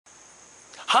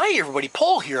Hi everybody,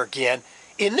 Paul here again.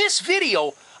 In this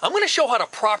video, I'm going to show how to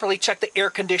properly check the air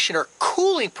conditioner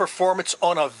cooling performance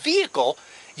on a vehicle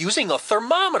using a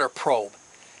thermometer probe.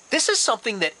 This is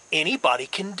something that anybody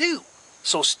can do,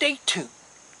 so stay tuned.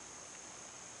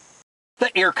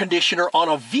 The air conditioner on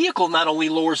a vehicle not only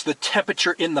lowers the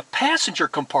temperature in the passenger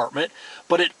compartment,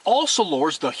 but it also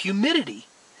lowers the humidity.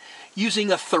 Using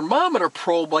a thermometer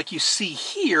probe like you see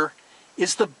here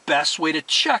is the best way to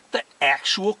check the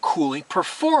actual cooling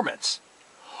performance.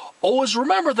 Always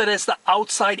remember that as the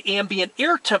outside ambient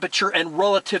air temperature and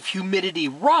relative humidity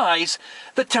rise,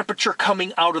 the temperature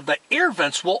coming out of the air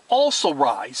vents will also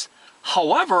rise.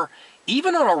 However,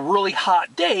 even on a really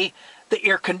hot day, the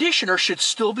air conditioner should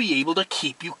still be able to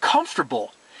keep you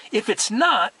comfortable. If it's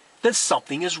not, then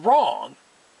something is wrong.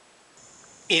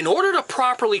 In order to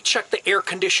properly check the air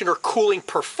conditioner cooling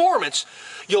performance,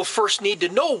 you'll first need to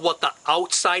know what the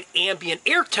outside ambient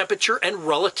air temperature and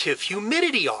relative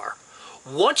humidity are.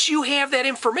 Once you have that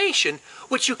information,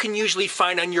 which you can usually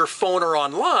find on your phone or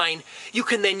online, you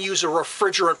can then use a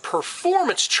refrigerant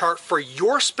performance chart for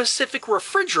your specific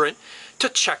refrigerant to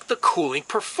check the cooling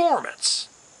performance.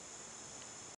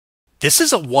 This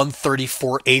is a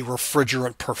 134A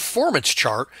refrigerant performance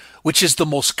chart, which is the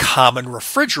most common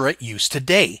refrigerant used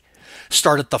today.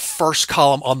 Start at the first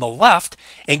column on the left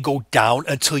and go down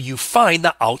until you find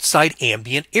the outside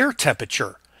ambient air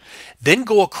temperature. Then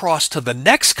go across to the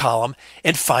next column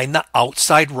and find the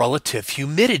outside relative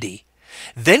humidity.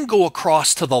 Then go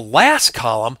across to the last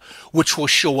column, which will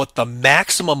show what the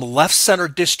maximum left center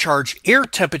discharge air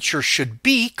temperature should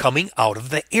be coming out of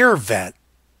the air vent.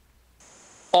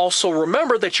 Also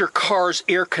remember that your car's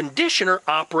air conditioner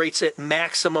operates at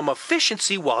maximum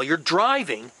efficiency while you're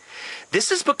driving.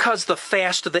 This is because the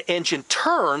faster the engine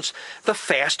turns, the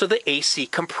faster the AC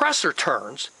compressor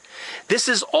turns. This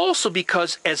is also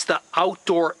because as the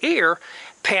outdoor air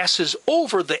passes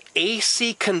over the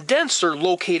AC condenser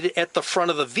located at the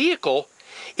front of the vehicle,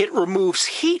 it removes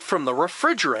heat from the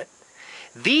refrigerant.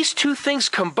 These two things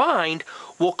combined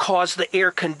will cause the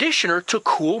air conditioner to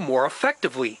cool more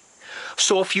effectively.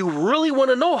 So if you really want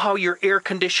to know how your air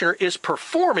conditioner is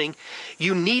performing,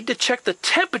 you need to check the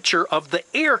temperature of the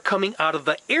air coming out of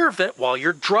the air vent while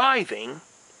you're driving.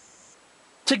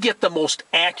 To get the most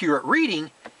accurate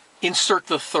reading, insert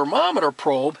the thermometer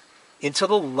probe into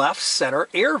the left center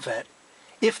air vent.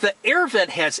 If the air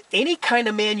vent has any kind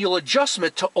of manual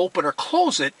adjustment to open or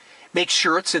close it, make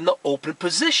sure it's in the open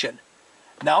position.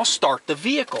 Now start the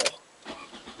vehicle.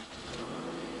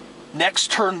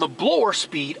 Next, turn the blower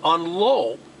speed on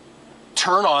low.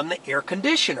 Turn on the air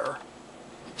conditioner.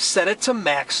 Set it to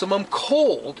maximum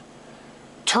cold.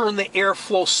 Turn the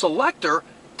airflow selector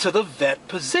to the vent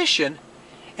position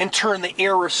and turn the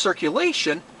air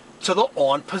recirculation to the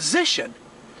on position.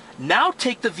 Now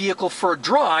take the vehicle for a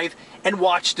drive and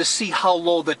watch to see how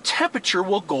low the temperature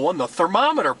will go on the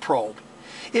thermometer probe.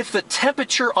 If the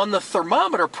temperature on the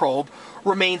thermometer probe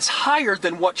remains higher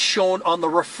than what's shown on the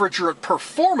refrigerant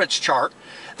performance chart,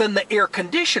 then the air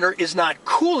conditioner is not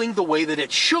cooling the way that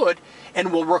it should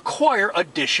and will require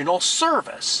additional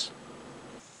service.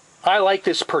 I like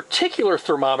this particular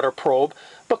thermometer probe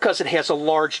because it has a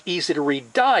large,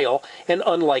 easy-to-read dial, and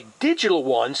unlike digital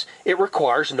ones, it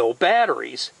requires no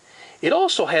batteries. It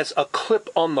also has a clip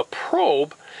on the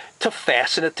probe to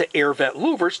fasten it to air vent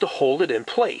louvers to hold it in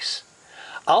place.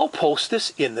 I'll post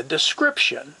this in the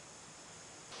description.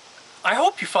 I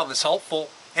hope you found this helpful,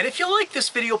 and if you like this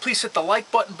video, please hit the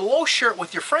like button below, share it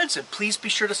with your friends, and please be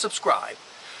sure to subscribe.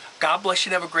 God bless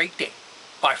you and have a great day.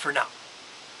 Bye for now.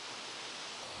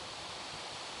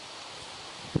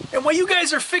 And while you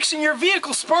guys are fixing your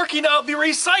vehicle, Sparky and I will be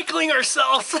recycling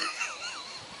ourselves.